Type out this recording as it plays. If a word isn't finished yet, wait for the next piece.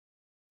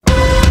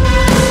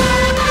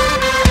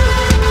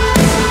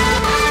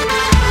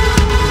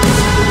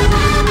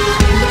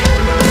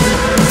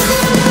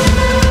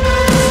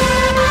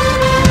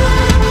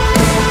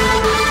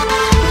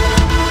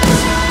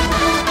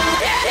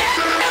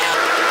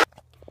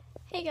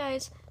Hey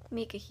guys,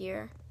 Mika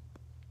here.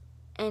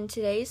 And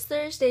today's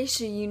Thursday,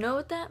 so you know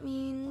what that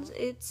means.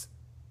 It's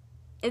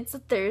a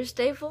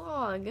Thursday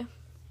vlog.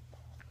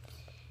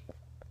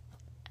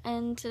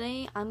 And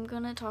today I'm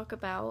gonna talk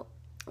about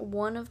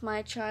one of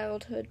my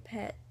childhood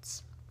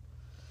pets.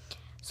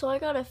 So I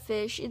got a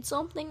fish. It's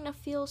something to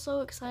feel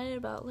so excited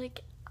about.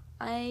 Like,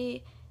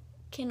 I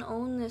can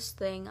own this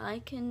thing. I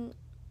can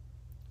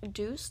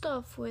do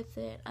stuff with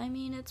it. I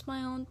mean, it's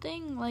my own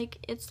thing. Like,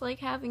 it's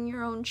like having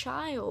your own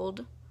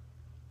child.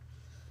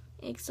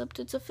 Except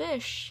it's a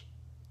fish.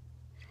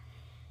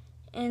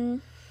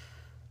 And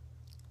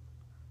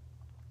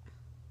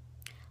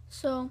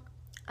so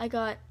I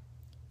got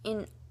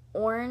an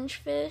orange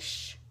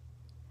fish,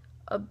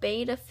 a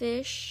betta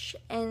fish,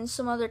 and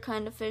some other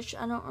kind of fish.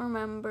 I don't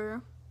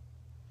remember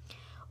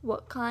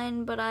what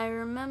kind, but I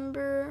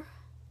remember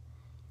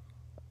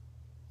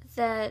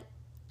that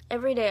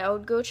every day I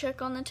would go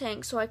check on the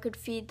tank so I could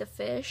feed the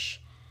fish.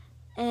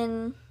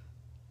 And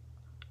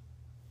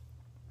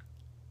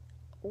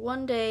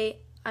one day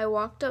I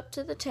walked up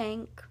to the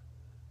tank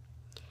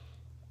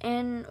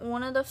and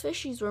one of the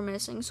fishies were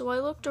missing. So I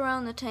looked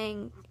around the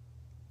tank.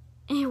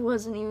 It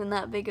wasn't even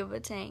that big of a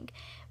tank,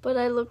 but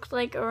I looked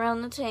like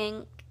around the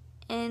tank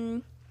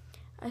and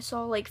I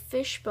saw like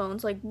fish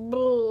bones like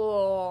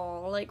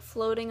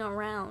floating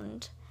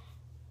around.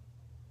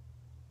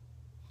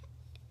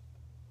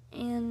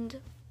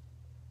 And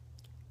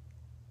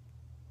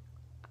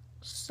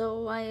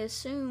so I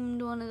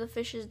assumed one of the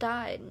fishes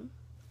died.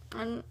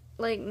 And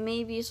like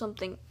maybe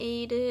something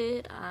ate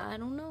it, I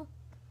don't know.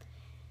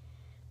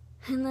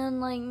 And then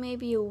like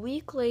maybe a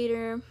week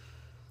later,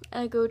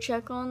 I go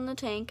check on the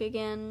tank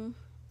again,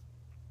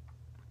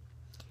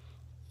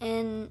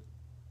 and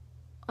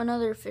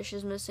another fish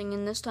is missing,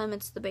 and this time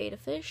it's the betta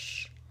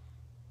fish,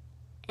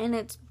 and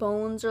its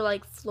bones are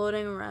like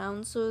floating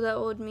around, so that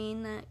would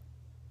mean that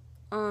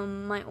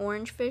my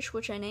orange fish,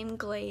 which I named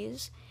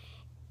Glaze,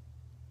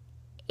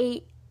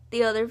 ate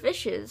the other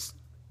fishes.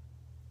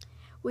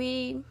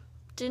 We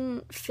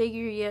didn't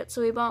figure yet,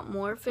 so we bought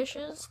more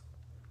fishes.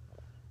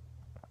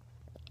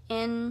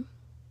 And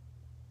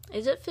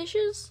is it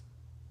fishes?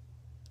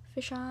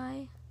 Fish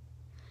eye.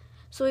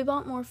 So we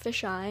bought more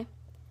fish eye,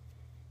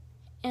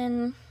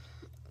 and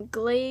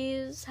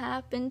Glaze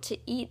happened to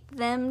eat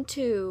them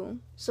too.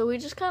 So we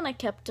just kind of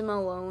kept him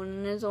alone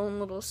in his own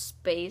little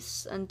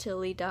space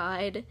until he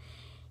died.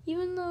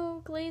 Even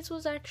though Glaze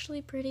was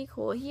actually pretty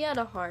cool. He had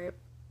a heart.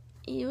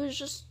 He was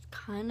just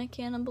kind of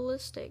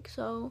cannibalistic.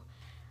 So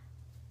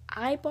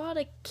I bought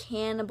a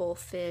cannibal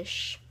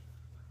fish.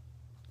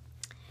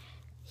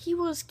 He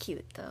was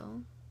cute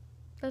though.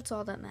 That's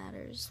all that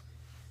matters.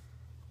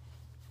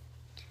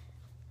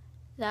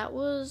 That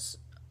was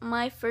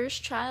my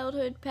first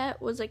childhood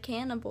pet, was a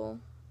cannibal.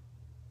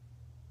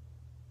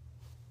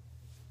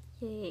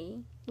 Yay.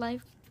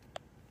 Life.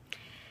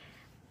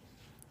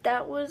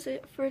 That was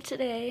it for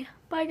today.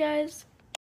 Bye guys.